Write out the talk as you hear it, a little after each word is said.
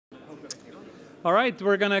All right,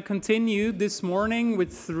 we're going to continue this morning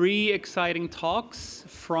with 3 exciting talks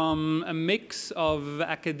from a mix of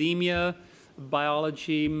academia,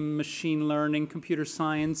 biology, machine learning, computer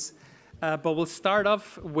science. But we'll start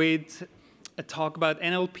off with a talk about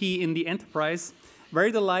NLP in the enterprise.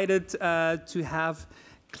 Very delighted to have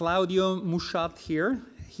Claudiu Musat here.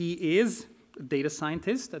 He is a data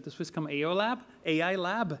scientist at the Swisscom AI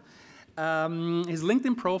Lab. His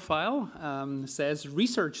LinkedIn profile says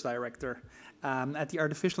research director at the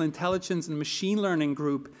Artificial Intelligence and Machine Learning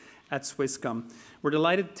Group at Swisscom. We're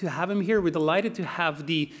delighted to have him here. We're delighted to have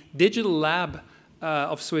the digital lab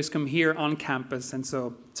of Swisscom here on campus. And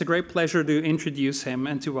so it's a great pleasure to introduce him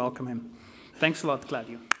and to welcome him. Thanks a lot,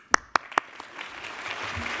 Claudiu.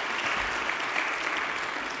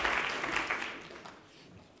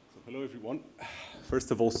 Hello, everyone.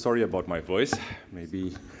 First of all, sorry about my voice.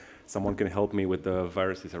 Maybe someone can help me with the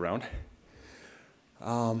viruses around.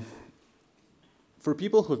 For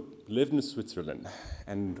people who've lived in Switzerland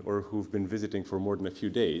or who've been visiting for more than a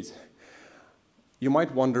few days, you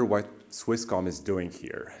might wonder what Swisscom is doing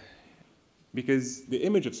here. Because the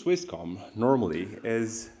image of Swisscom normally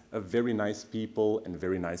is a very nice people and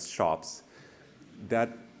very nice shops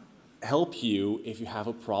that help you if you have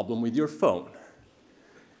a problem with your phone.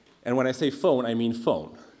 And when I say phone, I mean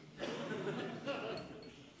phone.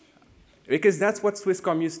 Because that's what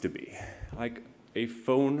Swisscom used to be, like a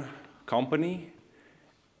phone company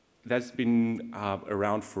that's been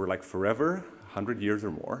around for like forever, 100 years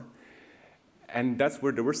or more, and that's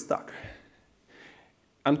where they were stuck.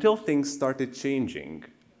 Until things started changing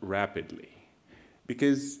rapidly,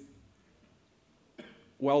 because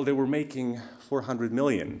while they were making 400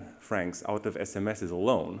 million francs out of SMSs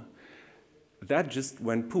alone, that just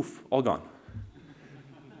went poof, all gone.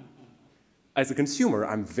 As a consumer,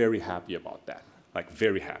 I'm very happy about that, like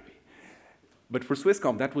very happy. But for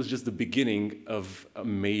Swisscom, that was just the beginning of a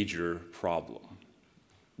major problem.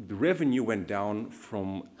 The revenue went down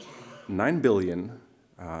from 9 billion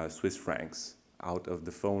Swiss francs out of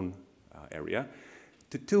the phone area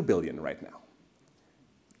to 2 billion right now.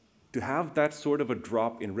 To have that sort of a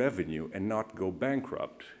drop in revenue and not go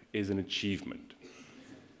bankrupt is an achievement.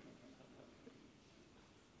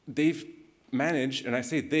 They've managed, and I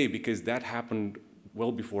say they because that happened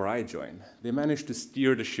well before I joined, they managed to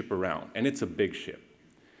steer the ship around, and it's a big ship.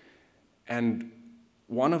 And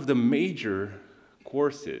one of the major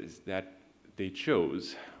courses that they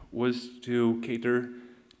chose was to cater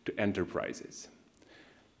to enterprises.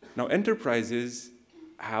 Now, enterprises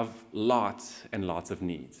have lots and lots of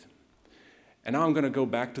needs. And now I'm going to go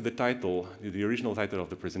back to the title, the original title of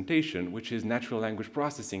the presentation, which is Natural Language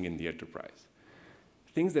Processing in the Enterprise.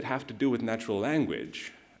 Things that have to do with natural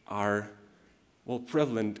language are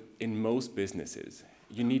prevalent in most businesses.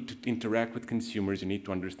 You need to interact with consumers, you need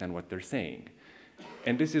to understand what they're saying.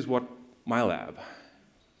 And this is what my lab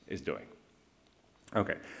is doing.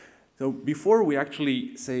 Okay, so before we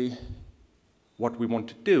actually say what we want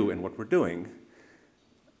to do and what we're doing,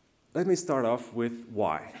 let me start off with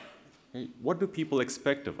why. Okay, what do people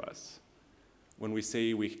expect of us when we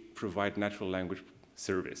say we provide natural language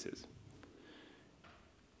services?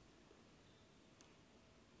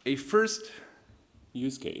 A first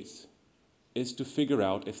use case is to figure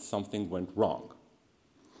out if something went wrong.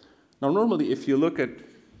 Now, normally, if you look at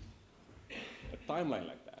a timeline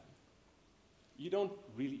like that, you don't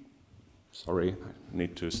really... Sorry, I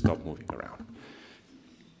need to stop moving around.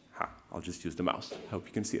 I'll just use the mouse. I hope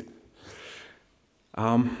you can see it.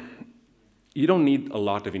 You don't need a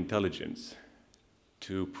lot of intelligence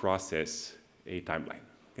to process a timeline.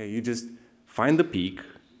 Okay? You just find the peak,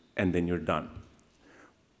 and then you're done.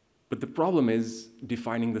 But the problem is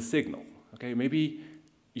defining the signal. Okay? Maybe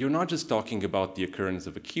you're not just talking about the occurrence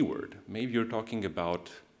of a keyword. Maybe you're talking about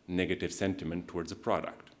negative sentiment towards a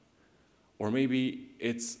product. Or maybe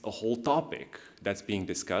it's a whole topic that's being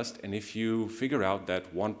discussed, and if you figure out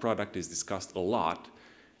that one product is discussed a lot,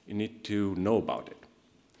 you need to know about it.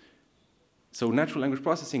 So natural language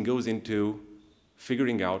processing goes into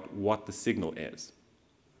figuring out what the signal is.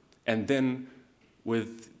 And then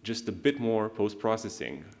with just a bit more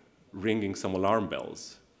post-processing, ringing some alarm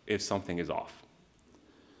bells if something is off.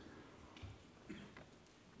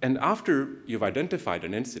 And after you've identified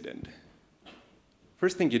an incident,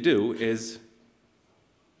 first thing you do is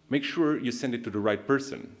make sure you send it to the right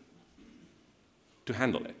person to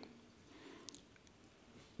handle it.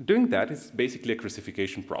 Doing that is basically a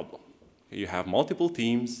classification problem. You have multiple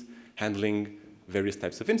teams handling various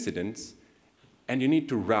types of incidents, and you need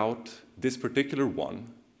to route this particular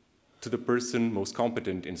one to the person most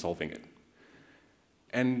competent in solving it.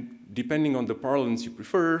 And depending on the parlance you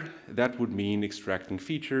prefer, that would mean extracting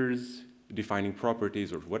features, defining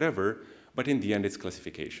properties or whatever, but in the end it's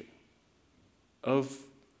classification of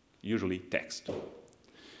usually text.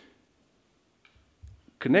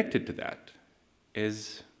 Connected to that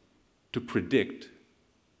is to predict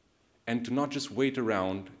and to not just wait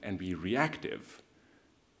around and be reactive.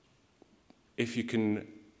 If you can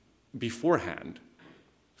beforehand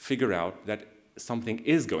figure out that something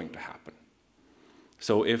is going to happen.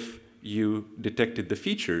 So if you detected the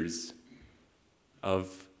features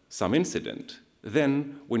of some incident,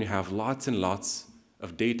 then when you have lots and lots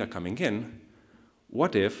of data coming in,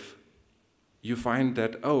 what if you find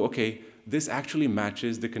that, oh, okay, this actually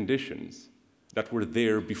matches the conditions that were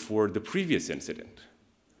there before the previous incident?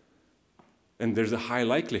 And there's a high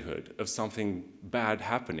likelihood of something bad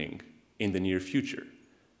happening in the near future.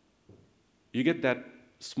 You get that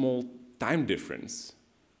small time difference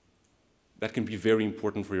that can be very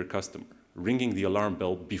important for your customer, ringing the alarm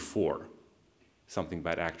bell before something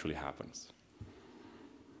bad actually happens.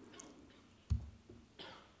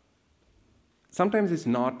 Sometimes it's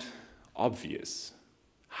not obvious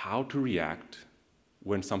how to react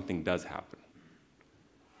when something does happen.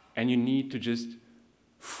 And you need to just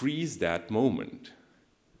freeze that moment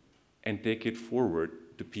and take it forward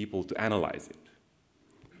to people to analyze it.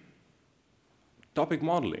 Topic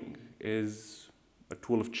modeling is a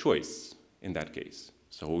tool of choice in that case.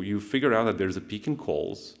 So you figure out that there's a peak in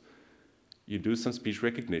calls, you do some speech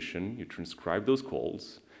recognition, you transcribe those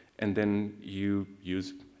calls, and then you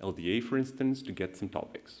use LDA, for instance, to get some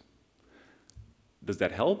topics. Does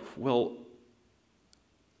that help? Well,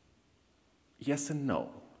 yes and no.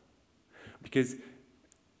 Because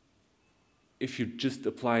if you just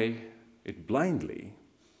apply it blindly,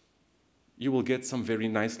 you will get some very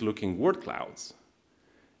nice looking word clouds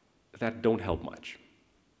that don't help much.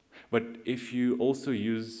 But if you also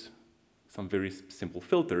use some very simple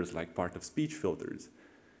filters, like part of speech filters,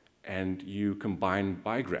 and you combine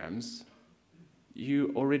bigrams,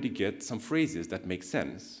 you already get some phrases that make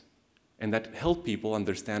sense and that help people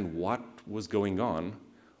understand what was going on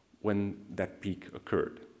when that peak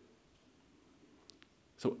occurred.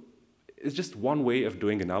 So it's just one way of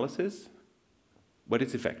doing analysis, but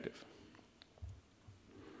it's effective.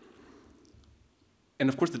 And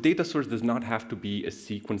of course, the data source does not have to be a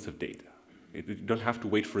sequence of data. You don't have to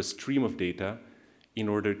wait for a stream of data in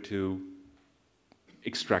order to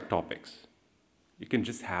extract topics. You can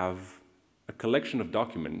just have a collection of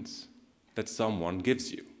documents that someone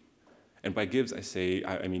gives you. And by gives,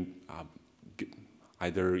 I mean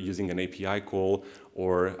either using an API call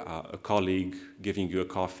or a colleague giving you a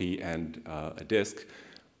coffee and a disk,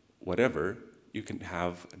 whatever. You can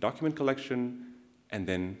have a document collection and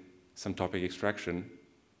then some topic extraction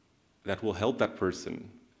that will help that person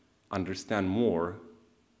understand more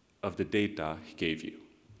of the data he gave you.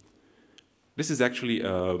 This is actually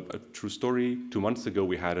a true story. 2 months ago,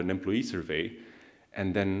 we had an employee survey,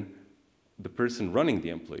 and then the person running the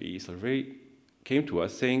employee survey came to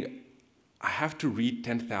us saying, I have to read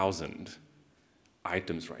 10,000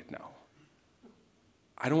 items right now.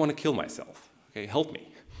 I don't want to kill myself. Okay, help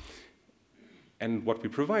me. And what we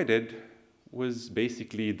provided was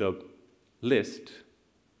basically the list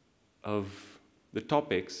of the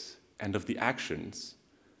topics and of the actions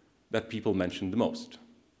that people mentioned the most.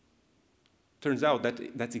 Turns out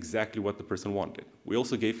that that's exactly what the person wanted. We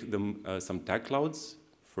also gave them some tag clouds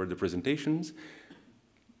for the presentations,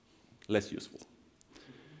 less useful.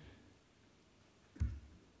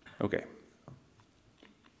 Okay.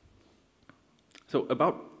 So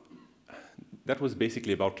that was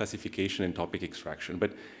basically about classification and topic extraction,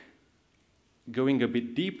 but going a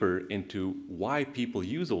bit deeper into why people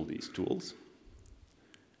use all these tools,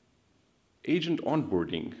 agent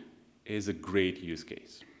onboarding is a great use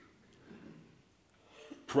case.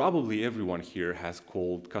 Probably everyone here has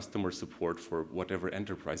called customer support for whatever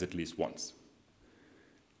enterprise at least once.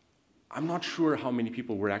 I'm not sure how many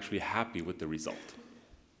people were actually happy with the result.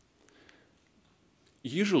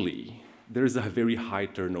 Usually, there's a very high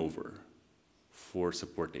turnover for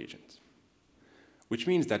support agents, which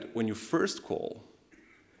means that when you first call,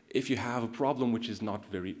 if you have a problem which is not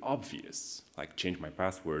very obvious, like change my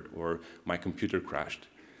password or my computer crashed,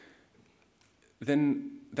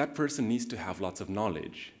 then that person needs to have lots of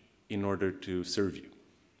knowledge in order to serve you.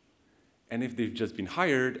 And if they've just been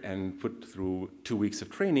hired and put through 2 weeks of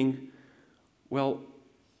training, well,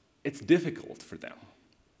 it's difficult for them.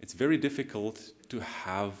 It's very difficult to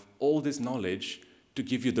have all this knowledge to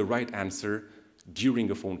give you the right answer during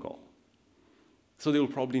a phone call. So they'll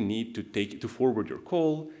probably need to forward your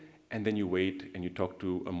call, and then you wait and you talk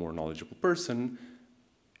to a more knowledgeable person,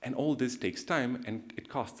 and all this takes time and it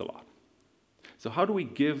costs a lot. So how do we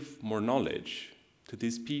give more knowledge to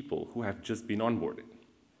these people who have just been onboarded.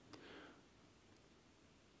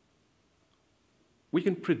 We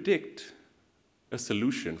can predict a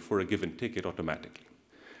solution for a given ticket automatically.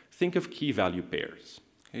 Think of key value pairs.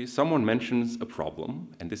 Okay, someone mentions a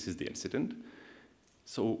problem, and this is the incident.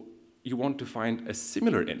 So you want to find a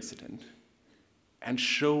similar incident and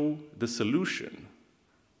show the solution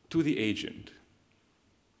to the agent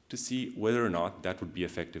to see whether or not that would be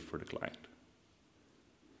effective for the client.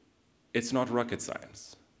 It's not rocket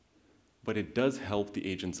science, but it does help the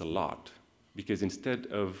agents a lot, because instead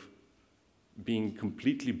of being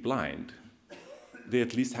completely blind, they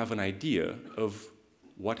at least have an idea of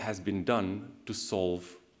what has been done to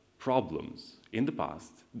solve problems in the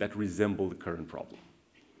past that resemble the current problem.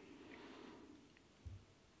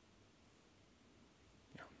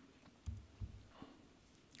 Yeah.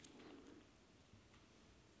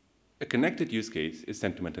 A connected use case is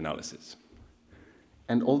sentiment analysis.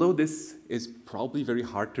 And although this is probably very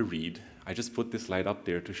hard to read, I just put this slide up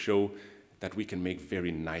there to show that we can make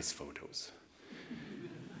very nice photos.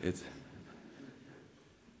 It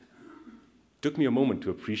took me a moment to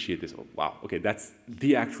appreciate this. Oh, wow, okay, that's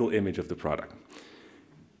the actual image of the product.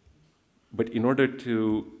 But in order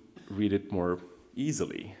to read it more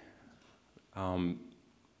easily,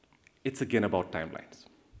 it's again about timelines.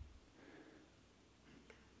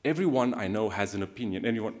 Everyone I know has an opinion,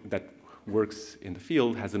 anyone that works in the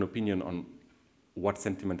field has an opinion on what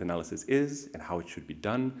sentiment analysis is and how it should be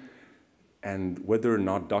done, and whether or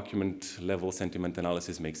not document-level sentiment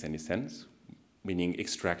analysis makes any sense, meaning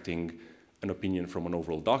extracting an opinion from an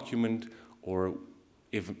overall document, or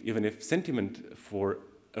even if sentiment for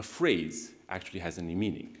a phrase actually has any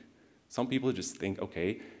meaning. Some people just think,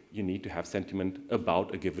 okay, you need to have sentiment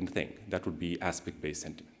about a given thing. That would be aspect-based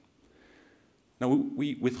sentiment. Now,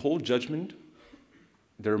 we withhold judgment.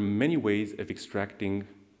 There are many ways of extracting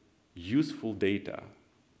useful data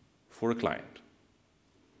for a client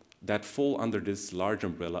that fall under this large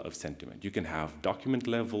umbrella of sentiment. You can have document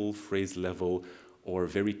level, phrase level, or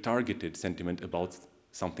very targeted sentiment about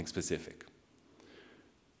something specific.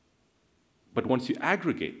 But once you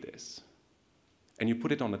aggregate this, and you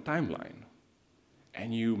put it on a timeline,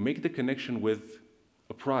 and you make the connection with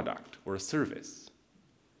a product or a service,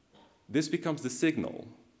 this becomes the signal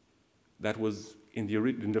that was in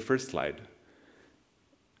the first slide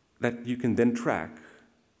that you can then track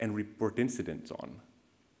and report incidents on,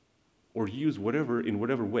 or use in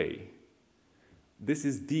whatever way. This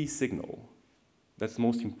is the signal that's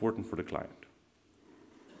most important for the client.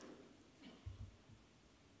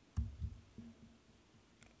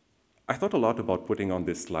 I thought a lot about putting on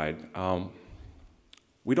this slide.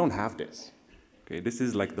 We don't have this. Okay? This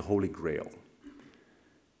is like the holy grail.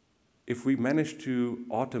 If we manage to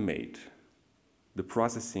automate the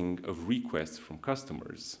processing of requests from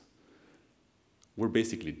customers, we're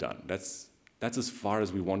basically done. That's as far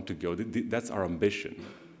as we want to go. That's our ambition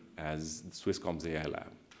as Swisscom's AI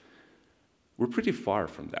Lab. We're pretty far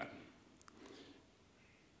from that.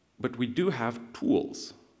 But we do have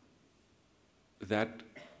tools that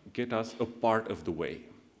get us a part of the way.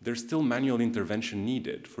 There's still manual intervention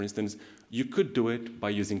needed. For instance, you could do it by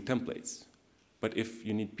using templates. But if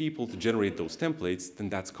you need people to generate those templates, then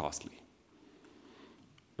that's costly.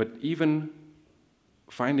 But even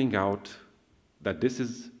finding out that this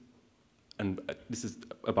is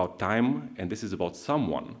about time, and this is about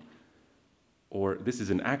someone, or this is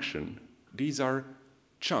an action, these are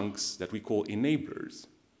chunks that we call enablers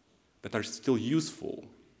that are still useful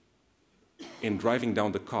in driving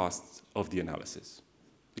down the costs of the analysis.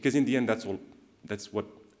 Because in the end, that's what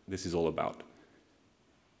this is all about.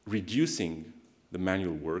 Reducing the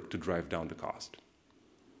manual work to drive down the cost.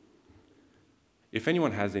 If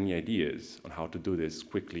anyone has any ideas on how to do this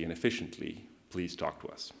quickly and efficiently, please talk to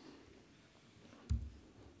us.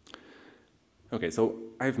 Okay, so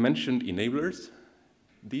I've mentioned enablers.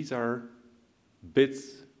 These are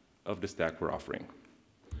bits of the stack we're offering.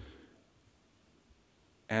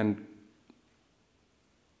 And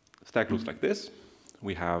the stack looks like this.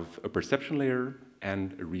 We have a perception layer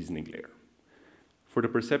and a reasoning layer. For the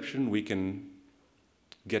perception, we can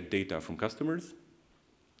get data from customers.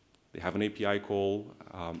 They have an API call,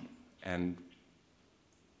 and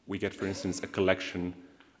we get, for instance, a collection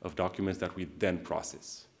of documents that we then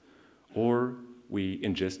process. Or we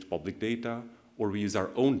ingest public data, or we use our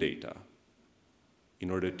own data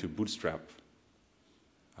in order to bootstrap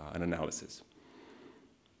an analysis.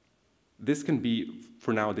 This can be,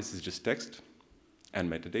 for now, this is just text and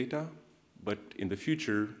metadata, but in the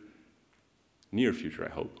future, near future,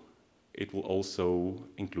 I hope, it will also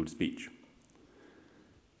include speech.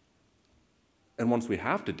 And once we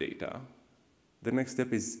have the data, the next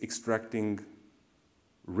step is extracting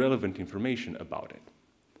relevant information about it.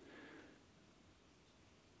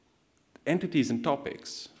 Entities and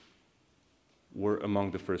topics were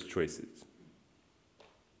among the first choices,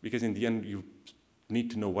 because in the end, you need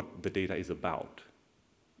to know what the data is about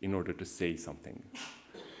in order to say something.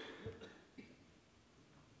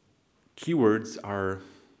 Keywords are,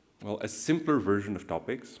 well, a simpler version of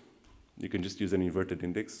topics. You can just use an inverted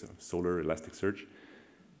index, Solr, Elasticsearch,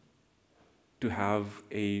 to have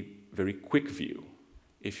a very quick view.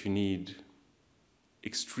 If you need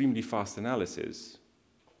extremely fast analysis,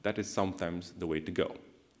 that is sometimes the way to go.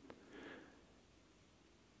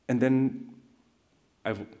 And then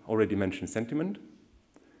I've already mentioned sentiment.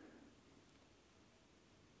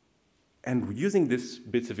 And using these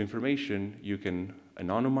bits of information, you can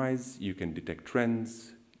anonymize, you can detect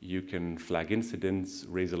trends, you can flag incidents,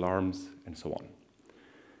 raise alarms, and so on.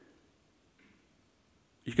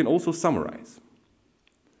 You can also summarize.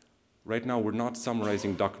 Right now, we're not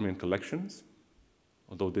summarizing document collections,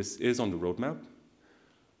 although this is on the roadmap.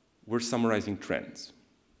 We're summarizing trends.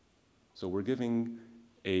 So we're giving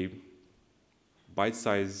a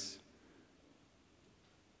bite-sized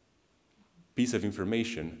piece of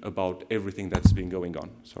information about everything that's been going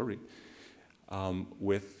on,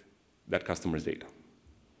 with that customer's data.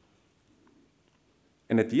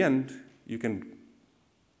 And at the end, you can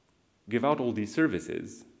give out all these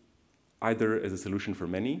services either as a solution for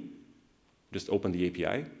many, just open the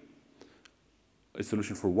API, a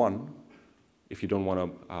solution for one. If you don't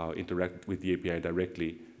want to interact with the API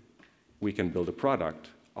directly, we can build a product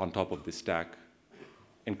on top of this stack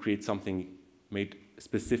and create something made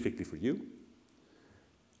specifically for you.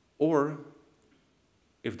 Or,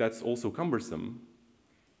 if that's also cumbersome,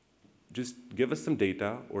 just give us some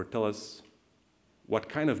data or tell us what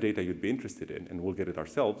kind of data you'd be interested in, and we'll get it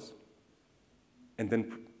ourselves, and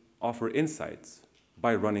then offer insights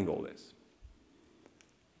by running all this.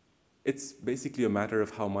 It's basically a matter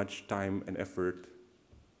of how much time and effort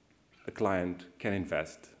a client can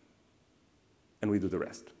invest, and we do the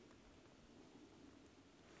rest.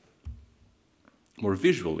 More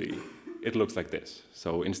visually, it looks like this.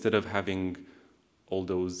 So instead of having all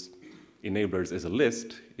those enablers as a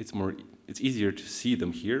list, it's easier to see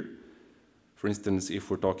them here. For instance,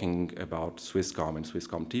 if we're talking about Swisscom and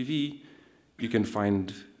Swisscom TV, you can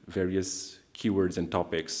find various keywords and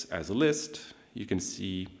topics as a list. You can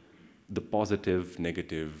see the positive,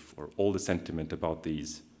 negative, or all the sentiment about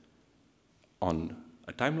these on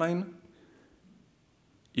a timeline.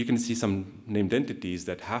 You can see some named entities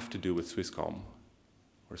that have to do with Swisscom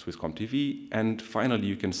or Swisscom TV, and finally,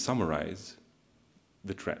 you can summarize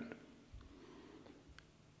the trend.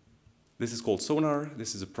 This is called Sonar.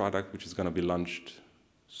 This is a product which is going to be launched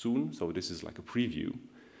soon, so this is like a preview.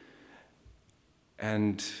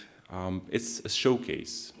 And it's a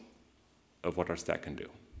showcase of what our stack can do.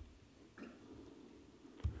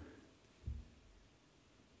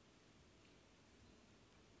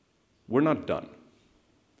 We're not done.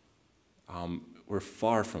 We're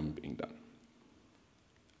far from being done.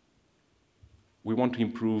 We want to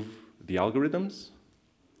improve the algorithms,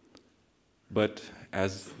 but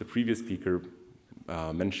as the previous speaker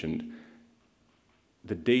mentioned,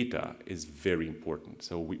 the data is very important.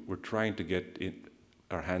 So we're trying to get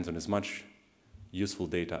our hands on as much useful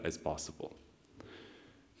data as possible.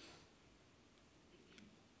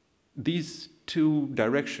 These two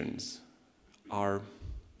directions are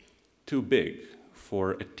too big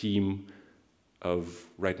for a team of,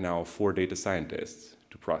 right now, 4 data scientists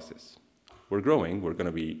to process. We're growing. We're going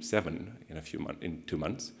to be 7 in 2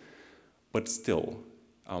 months. But still,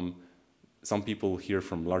 some people here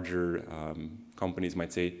from larger companies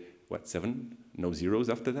might say, what, 7? No zeros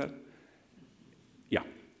after that? Yeah.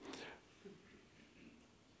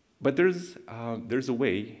 But there's a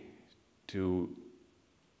way to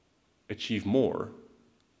achieve more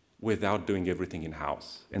without doing everything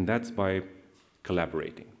in-house, and that's by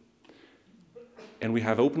collaborating. And we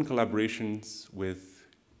have open collaborations with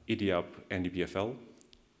EDUP and EPFL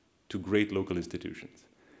to great local institutions.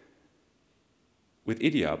 With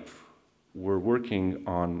EDUP, we're working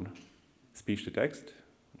on speech-to-text,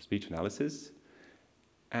 speech analysis,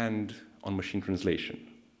 and on machine translation.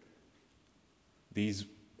 These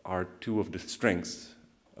are 2 of the strengths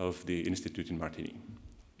of the Institute in Martigny.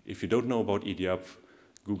 If you don't know about EDUP,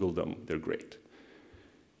 Google them, they're great.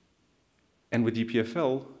 And with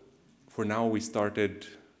EPFL, for now, we started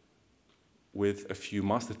with a few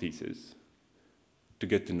master theses to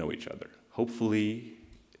get to know each other. Hopefully,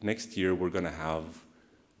 next year, we're going to have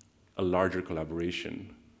a larger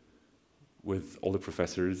collaboration with all the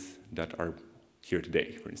professors that are here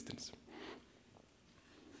today, for instance.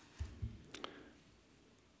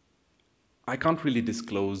 I can't really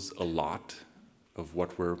disclose a lot of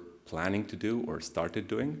what we're planning to do or started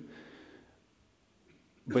doing.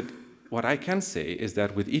 But what I can say is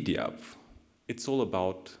that with EDIAP, it's all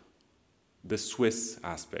about the Swiss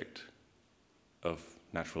aspect of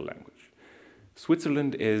natural language.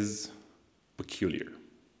 Switzerland is peculiar.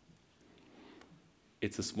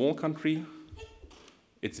 It's a small country.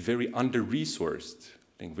 It's very under-resourced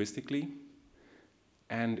linguistically,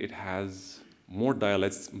 and it has more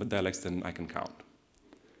dialects than I can count.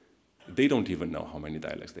 They don't even know how many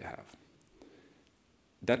dialects they have.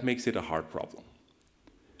 That makes it a hard problem.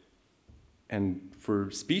 And for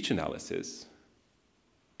speech analysis,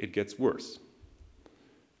 it gets worse.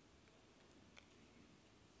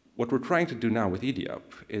 What we're trying to do now with EDIAP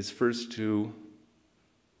is first to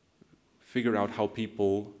figure out how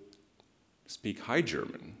people speak High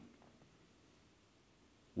German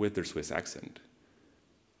with their Swiss accent,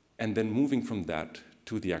 and then moving from that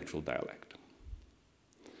to the actual dialect.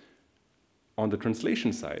 On the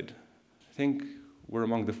translation side, I think we're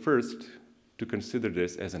among the first to consider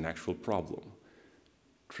this as an actual problem,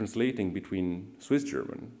 translating between Swiss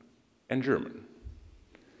German and German.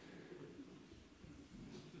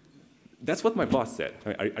 That's what my boss said. I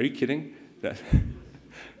mean, are you kidding?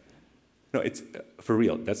 No, it's for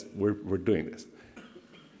real. We're doing this.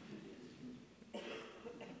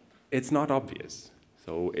 It's not obvious.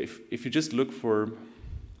 So if you just look for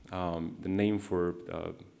the name for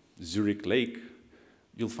Zurich Lake,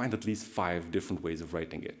 you'll find at least 5 different ways of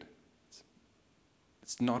writing it.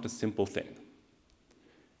 It's not a simple thing.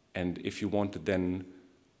 And if you want to then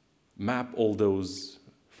map all those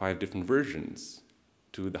 5 different versions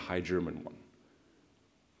to the High German one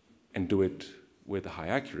and do it with a high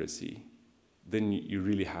accuracy, then you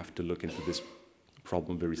really have to look into this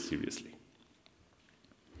problem very seriously.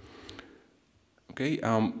 Okay,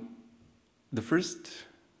 the first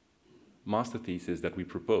master thesis that we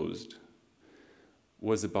proposed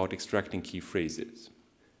was about extracting key phrases.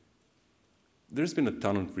 There's been a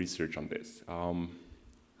ton of research on this.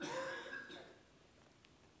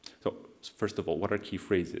 So first of all, what are key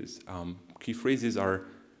phrases? Key phrases are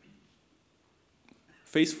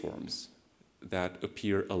phrase forms that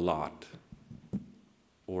appear a lot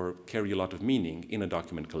or carry a lot of meaning in a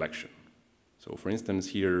document collection. So for instance,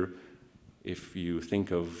 here, if you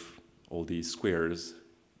think of all these squares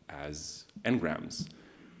as n-grams,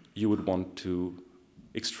 you would want to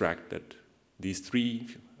extract that these 3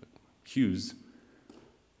 hues,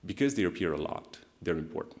 because they appear a lot, they're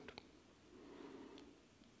important.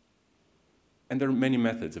 And there are many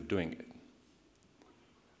methods of doing it.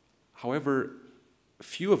 However,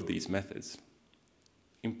 few of these methods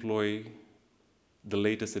employ the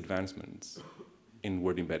latest advancements in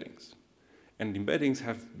word embeddings. And embeddings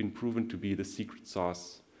have been proven to be the secret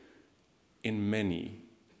sauce in many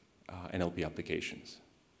NLP applications.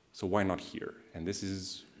 So why not here? And this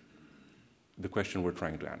is the question we're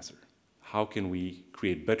trying to answer. How can we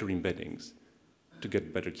create better embeddings to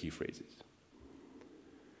get better key phrases?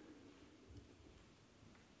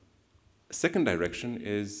 Second direction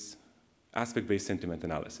is aspect-based sentiment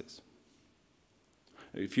analysis.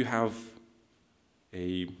 If you have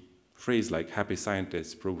a phrase like happy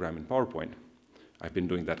scientists program in PowerPoint, I've been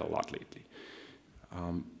doing that a lot lately,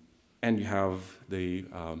 and you have the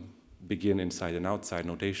begin, inside, and outside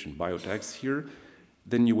notation biotags here,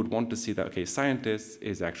 then you would want to see that, okay, scientists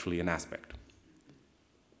is actually an aspect.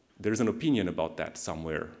 There's an opinion about that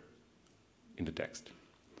somewhere in the text.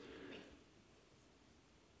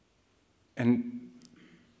 And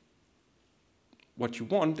what you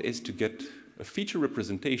want is to get a feature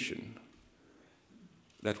representation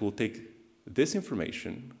that will take this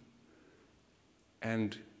information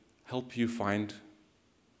and help you find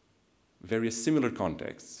various similar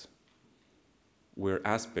contexts where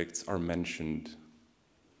aspects are mentioned,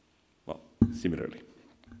 well, similarly.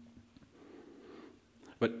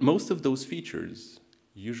 But most of those features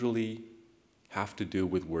usually have to do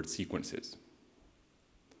with word sequences.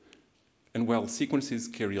 And while sequences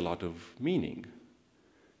carry a lot of meaning,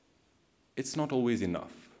 it's not always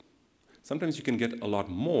enough. Sometimes you can get a lot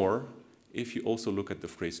more if you also look at the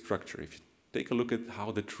phrase structure, if you take a look at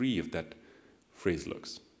how the tree of that phrase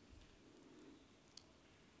looks.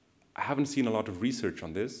 I haven't seen a lot of research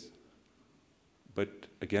on this, but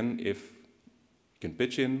again, if you can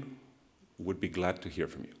pitch in, would be glad to hear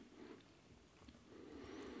from you.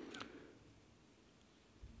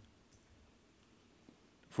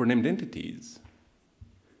 For named entities,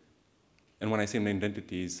 and when I say named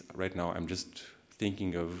entities, right now I'm just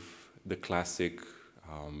thinking of the classic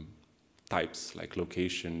types like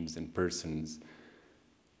locations and persons,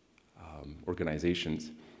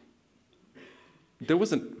 organizations. There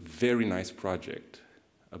was a very nice project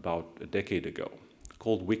about a decade ago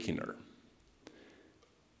called Wikiner.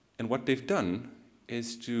 And what they've done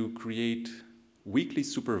is to create weakly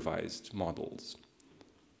supervised models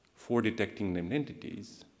for detecting named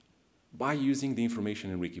entities by using the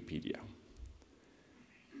information in Wikipedia.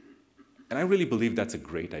 And I really believe that's a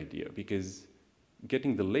great idea, because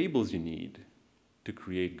getting the labels you need to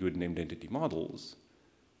create good named entity models,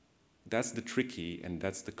 that's the tricky and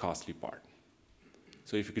that's the costly part.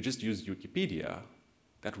 So if you could just use Wikipedia,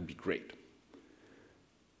 that would be great.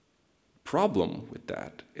 Problem with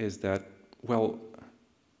that is that, well,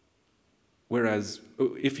 whereas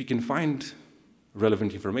if you can find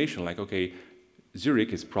relevant information, like, okay,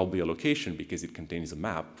 Zurich is probably a location because it contains a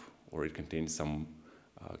map or it contains some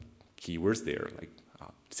keywords there, like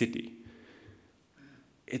city.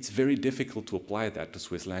 It's very difficult to apply that to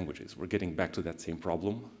Swiss languages. We're getting back to that same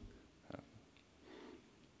problem.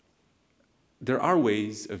 There are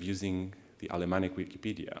ways of using the Alemannic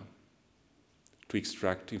Wikipedia to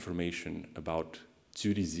extract information about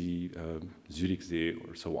Zürichsee, Zürichsee,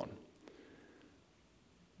 or so on.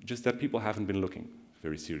 Just that people haven't been looking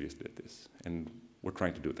very seriously at this, and we're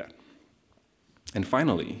trying to do that. And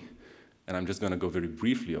finally, and I'm just going to go very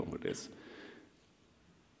briefly over this,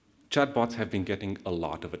 chatbots have been getting a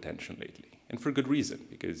lot of attention lately, and for good reason,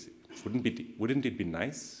 because wouldn't it be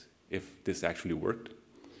nice if this actually worked?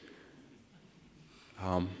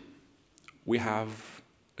 We have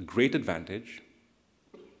a great advantage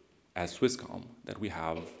as Swisscom that we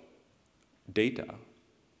have data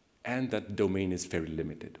and that domain is very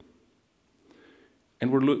limited.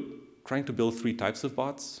 And we're trying to build 3 types of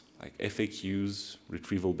bots, like FAQs,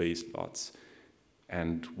 retrieval-based bots,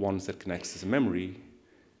 and ones that can access memory,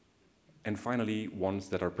 and finally, ones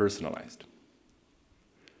that are personalized.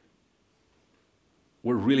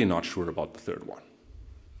 We're really not sure about the third one.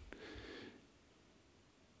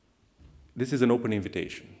 This is an open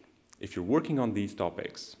invitation. If you're working on these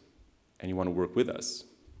topics and you want to work with us,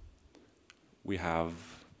 we have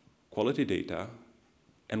quality data,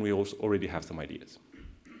 and we also already have some ideas.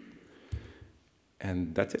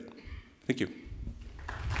 And that's it. Thank you.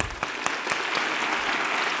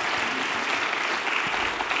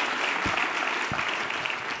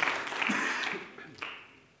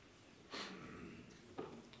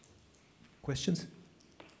 Questions?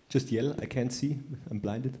 Just yell. I can't see. I'm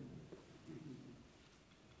blinded.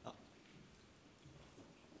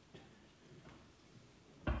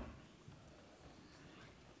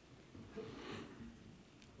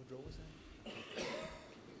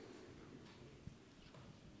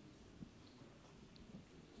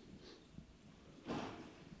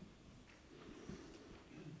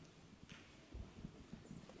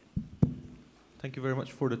 Thank you very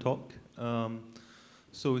much for the talk.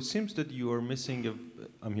 So it seems that you are missing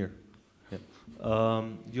I'm here. Yeah.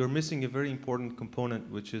 You're missing a very important component,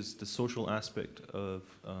 which is the social aspect of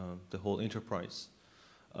the whole enterprise.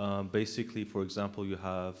 Basically, for example, you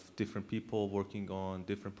have different people working on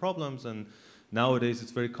different problems, and nowadays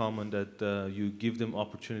it's very common that you give them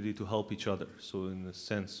opportunity to help each other. So in a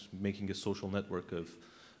sense, making a social network of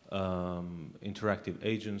interactive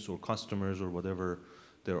agents or customers or whatever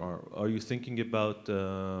there are. Are you thinking about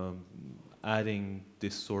adding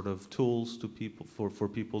this sort of tools to people for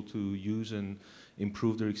people to use and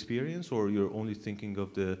improve their experience, or you're only thinking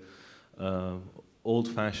of the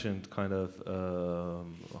old-fashioned kind of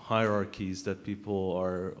hierarchies that people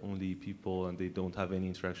are only people and they don't have any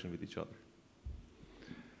interaction with each other?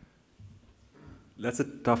 That's a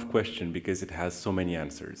tough question because it has so many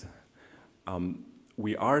answers.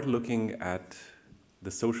 We are looking at the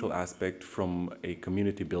social aspect from a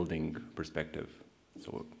community building perspective.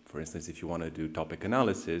 So, for instance, if you want to do topic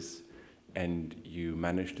analysis and you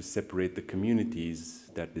manage to separate the communities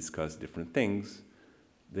that discuss different things,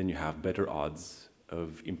 then you have better odds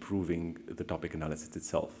of improving the topic analysis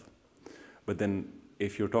itself. But then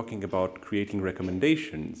if you're talking about creating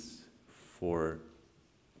recommendations for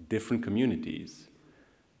different communities,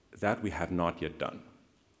 that we have not yet done.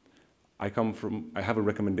 I have a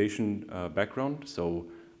recommendation background, so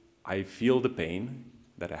I feel the pain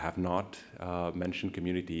that I have not mentioned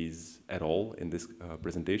communities at all in this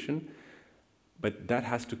presentation, but that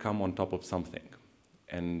has to come on top of something.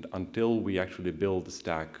 And until we actually build a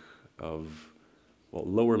stack of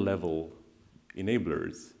lower level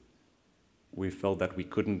enablers, we felt that we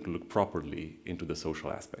couldn't look properly into the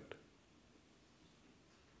social aspect.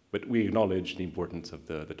 But we acknowledge the importance of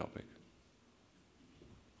the topic.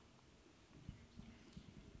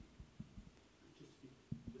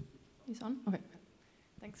 Is on? Okay.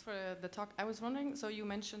 Thanks for the talk. I was wondering, so you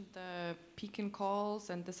mentioned the peak and calls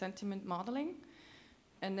and the sentiment modeling.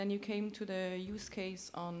 and then you came to the use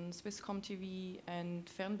case on Swisscom TV and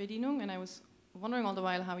Fernbedienung, and I was wondering all the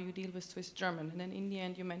while how you deal with Swiss German. And then in the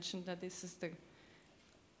end, you mentioned that this is the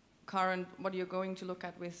current, what you're going to look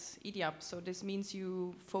at with EDIAP. So this means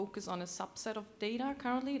you focus on a subset of data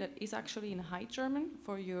currently that is actually in High German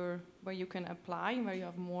for your, where you can apply, where you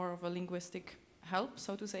have more of a linguistic help,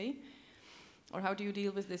 so to say. Or how do you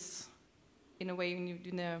deal with this in a way when you,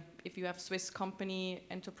 if you have Swiss company,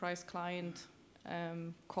 enterprise client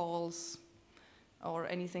calls, or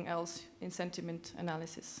anything else in sentiment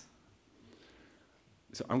analysis?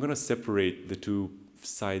 So I'm going to separate the two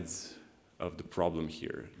sides of the problem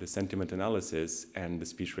here, the sentiment analysis and the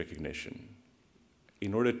speech recognition.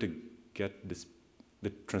 In order to get this, the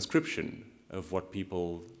transcription of what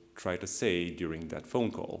people try to say during that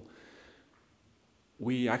phone call,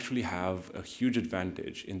 we actually have a huge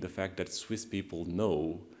advantage in the fact that Swiss people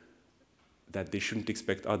know that they shouldn't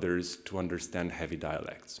expect others to understand heavy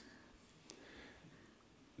dialects.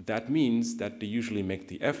 That means that they usually make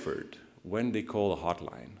the effort when they call a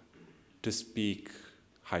hotline to speak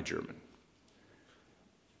High German.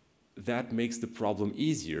 That makes the problem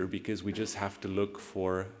easier because we just have to look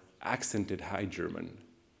for accented High German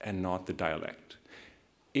and not the dialect.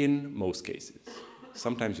 In most cases.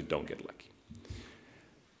 Sometimes you don't get lucky.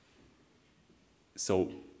 So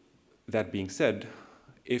that being said,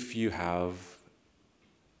 if you have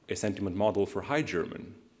a sentiment model for High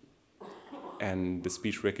German and the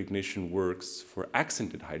speech recognition works for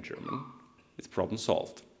accented High German, it's problem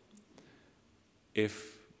solved.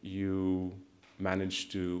 If you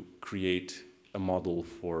manage to create a model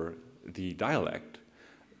for the dialect,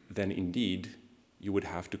 then indeed you would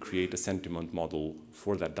have to create a sentiment model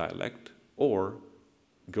for that dialect or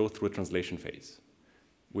go through a translation phase.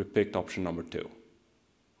 We picked option number 2.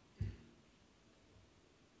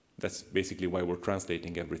 That's basically why we're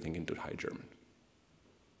translating everything into High German.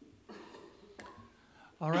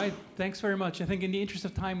 All right, thanks very much. I think in the interest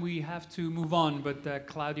of time, we have to move on, but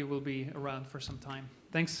Claudiu will be around for some time.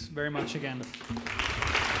 Thanks very much again.